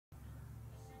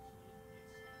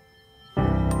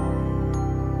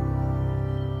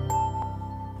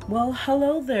Well,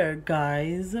 hello there,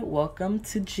 guys. Welcome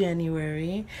to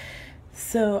January.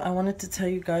 So, I wanted to tell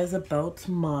you guys about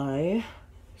my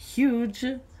huge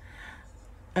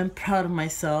and proud of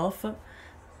myself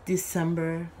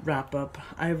December wrap up.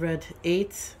 I read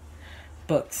 8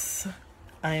 books.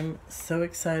 I'm so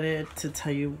excited to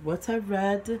tell you what I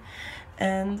read.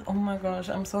 And oh my gosh,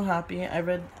 I'm so happy. I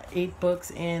read 8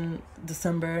 books in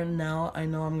December. Now I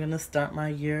know I'm gonna start my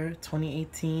year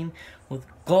 2018 with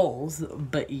goals.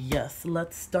 But yes,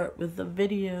 let's start with the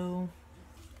video.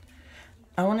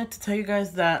 I wanted to tell you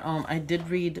guys that I did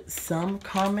read some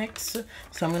comics,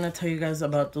 so I'm gonna tell you guys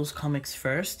about those comics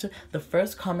first. The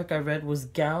first comic I read was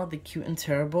Gal, the Cute and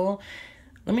Terrible.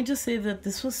 Let me just say that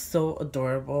this was so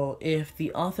adorable. If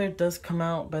the author does come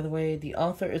out, by the way, the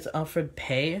author is Alfred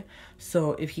Pei,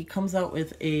 so if he comes out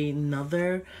with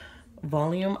another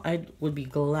volume, I would be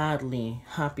gladly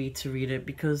happy to read it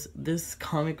because this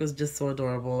comic was just so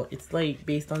adorable. It's like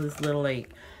based on this little like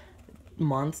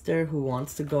monster who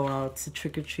wants to go out to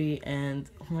trick-or-treat, and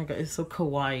oh my god, it's so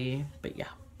kawaii. But yeah,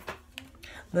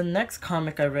 the next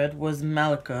comic I read was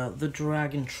Malika, the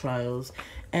Dragon Trials,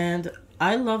 and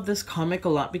I love this comic a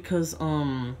lot because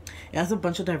it has a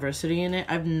bunch of diversity in it.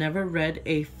 I've never read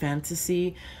a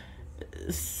fantasy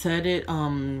set it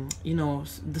you know,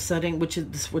 the setting which is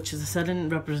the setting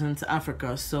represents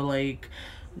Africa, so like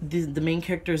the main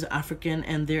character is African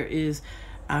and there is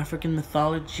African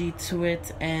mythology to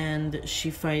it, and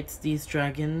she fights these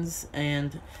dragons,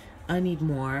 and I need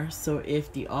more. So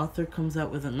if the author comes out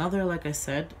with another, like I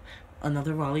said,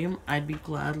 another volume, I'd be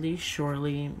gladly,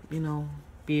 surely, you know,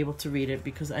 be able to read it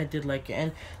because I did like it.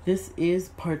 And this is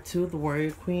part 2 of The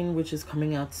Warrior Queen, which is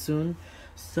coming out soon.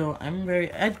 So I'm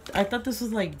very, I thought this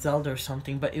was like Zelda or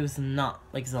something, but it was not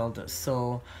like Zelda.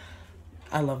 So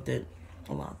I loved it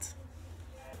a lot.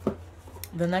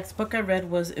 The next book I read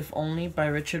was If Only by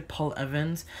Richard Paul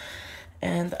Evans,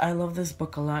 and I love this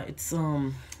book a lot. It's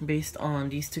based on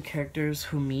these two characters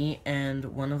who meet, and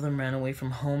one of them ran away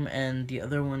from home and the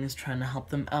other one is trying to help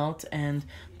them out, and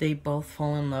they both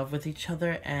fall in love with each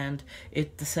other. And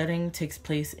the setting takes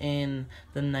place in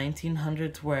the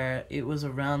 1900s, where it was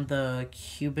around the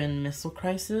Cuban Missile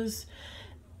Crisis.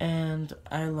 And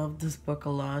I love this book a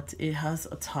lot. It has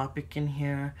a topic in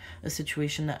here, a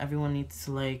situation that everyone needs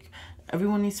to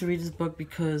read this book,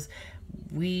 because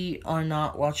we are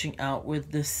not watching out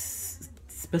with this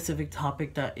specific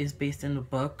topic that is based in the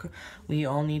book. We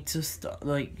all need to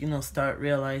start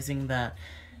realizing that,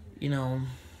 you know,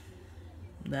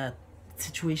 that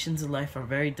situations in life are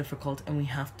very difficult and we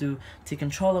have to take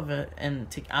control of it and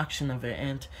take action of it.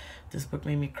 And this book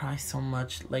made me cry so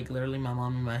much. Like literally my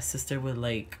mom and my sister were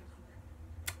like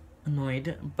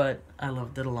annoyed, but I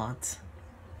loved it a lot.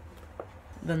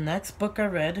 The next book I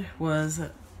read was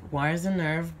Wires and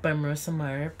Nerve by Marissa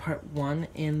Meyer, part 1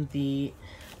 in the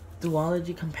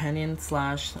duology companion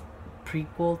slash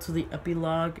prequel to the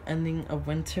epilogue ending of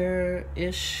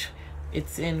Winter-ish.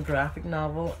 It's in graphic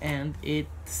novel, and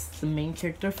it's the main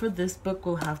character for this book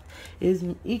is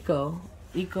Iko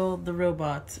the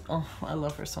robot. Oh, I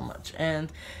love her so much.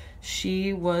 And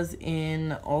she was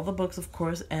in all the books, of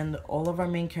course, and all of our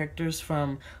main characters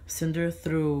from Cinder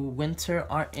through Winter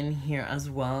are in here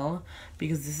as well,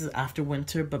 because this is after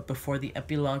Winter but before the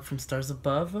epilogue from Stars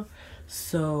Above.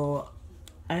 So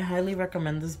I highly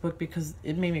recommend this book because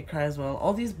it made me cry as well.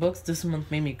 All these books this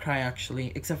month made me cry,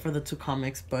 actually, except for the 2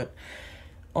 comics, but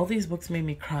all these books made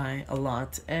me cry a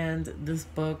lot, and this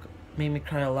book made me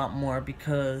cry a lot more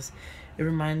because it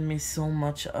reminded me so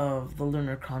much of the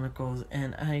Lunar Chronicles,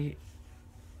 and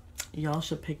y'all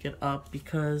should pick it up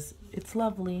because it's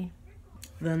lovely.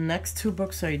 The next 2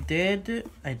 books I read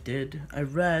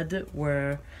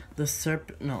were The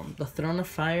Throne of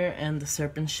Fire and The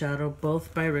Serpent's Shadow,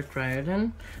 both by Rick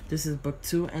Riordan. This is book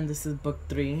 2 and this is book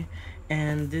 3.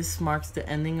 And this marks the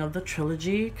ending of the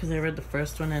trilogy because I read the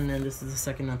first one and then this is the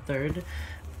second and third.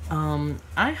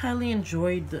 I highly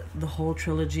enjoyed the whole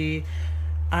trilogy.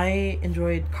 I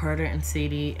enjoyed Carter and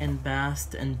Sadie and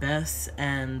Bast and Bess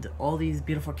and all these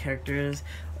beautiful characters,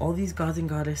 all these gods and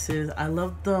goddesses. I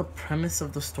love the premise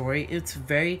of the story. It's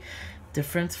very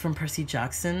different from Percy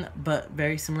Jackson, but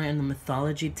very similar in the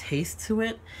mythology taste to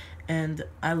it. And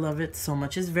I love it so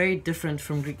much. It's very different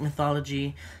from Greek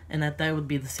mythology, and I thought it would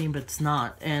be the same, but it's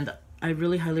not. And I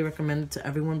really highly recommend it to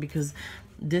everyone because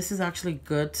this is actually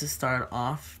good to start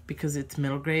off because it's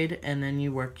middle grade, and then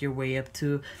you work your way up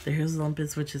to the Heroes of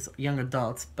Olympus, which is young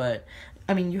adults. But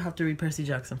I mean, you have to read Percy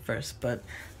Jackson first, but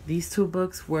these 2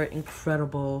 books were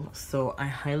incredible, so I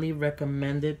highly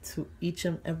recommend it to each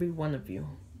and every one of you.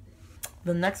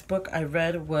 The next book I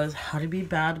read was How to Be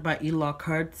Bad by E.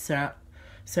 Lockhart,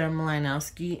 Sarah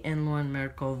Malinowski and Lauren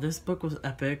Miracle. This book was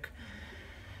epic.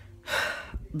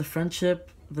 The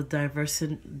friendship, the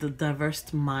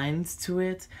diverse minds to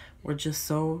it were just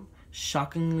so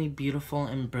shockingly beautiful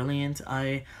and brilliant.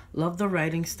 I love the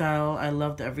writing style. I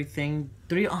loved everything.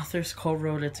 3 authors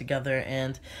co-wrote it together,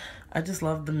 and I just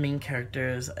love the main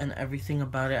characters and everything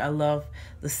about it. I love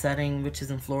the setting, which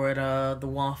is in Florida, the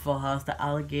Waffle House, the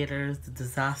alligators, the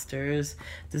disasters.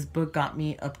 This book got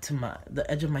me up to the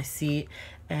edge of my seat,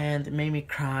 and it made me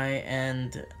cry,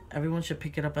 and everyone should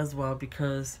pick it up as well,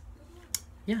 because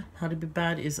yeah, How to Be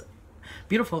Bad is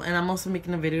beautiful. And I'm also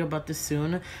making a video about this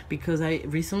soon, because I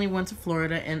recently went to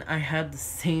Florida and I had the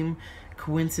same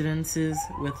coincidences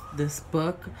with this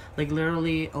book. Like,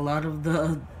 literally a lot of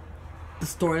the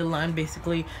storyline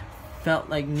basically felt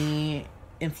like me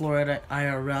in Florida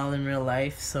IRL in real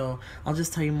life. So I'll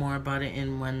just tell you more about it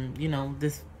in when, you know,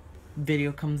 this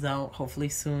video comes out, hopefully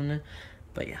soon.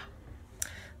 But yeah.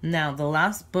 Now, the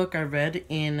last book I read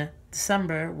in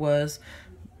December was,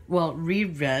 well,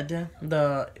 reread,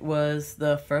 was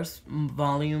the first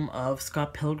volume of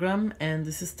Scott Pilgrim, and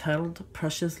this is titled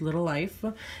Precious Little Life.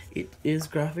 It is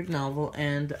graphic novel,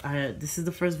 and this is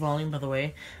the first volume, by the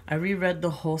way. I reread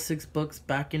the whole 6 books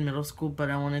back in middle school, but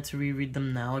I wanted to reread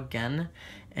them now again,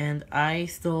 and I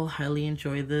still highly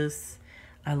enjoy this.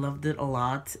 I loved it a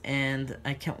lot, and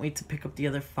I can't wait to pick up the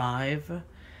other 5.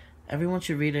 Everyone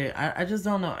should read it. I just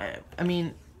don't know. I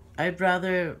mean, I'd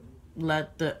rather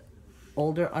let the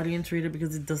older audience read it,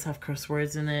 because it does have curse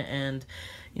words in it and,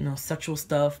 you know, sexual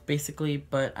stuff basically,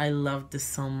 but I love this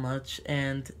so much,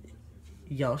 and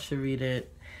y'all should read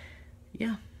it.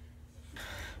 Yeah.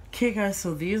 Okay guys,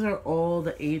 so these are all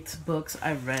the 8 books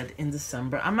I read in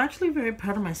December. I'm actually very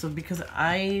proud of myself, because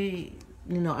I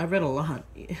read a lot.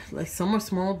 Like, some are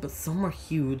small, but some are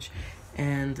huge,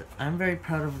 and I'm very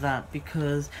proud of that,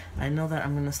 because I know that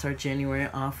I'm gonna start January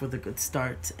off with a good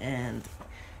start. And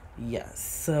yes,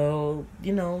 so,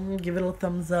 you know, give it a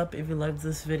thumbs up if you liked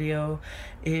this video.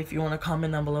 If you want to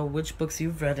comment down below which books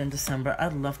you've read in December,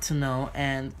 I'd love to know.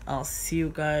 And I'll see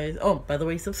you guys, oh, by the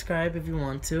way, subscribe if you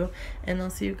want to, and I'll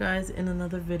see you guys in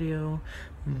another video.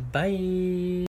 Bye.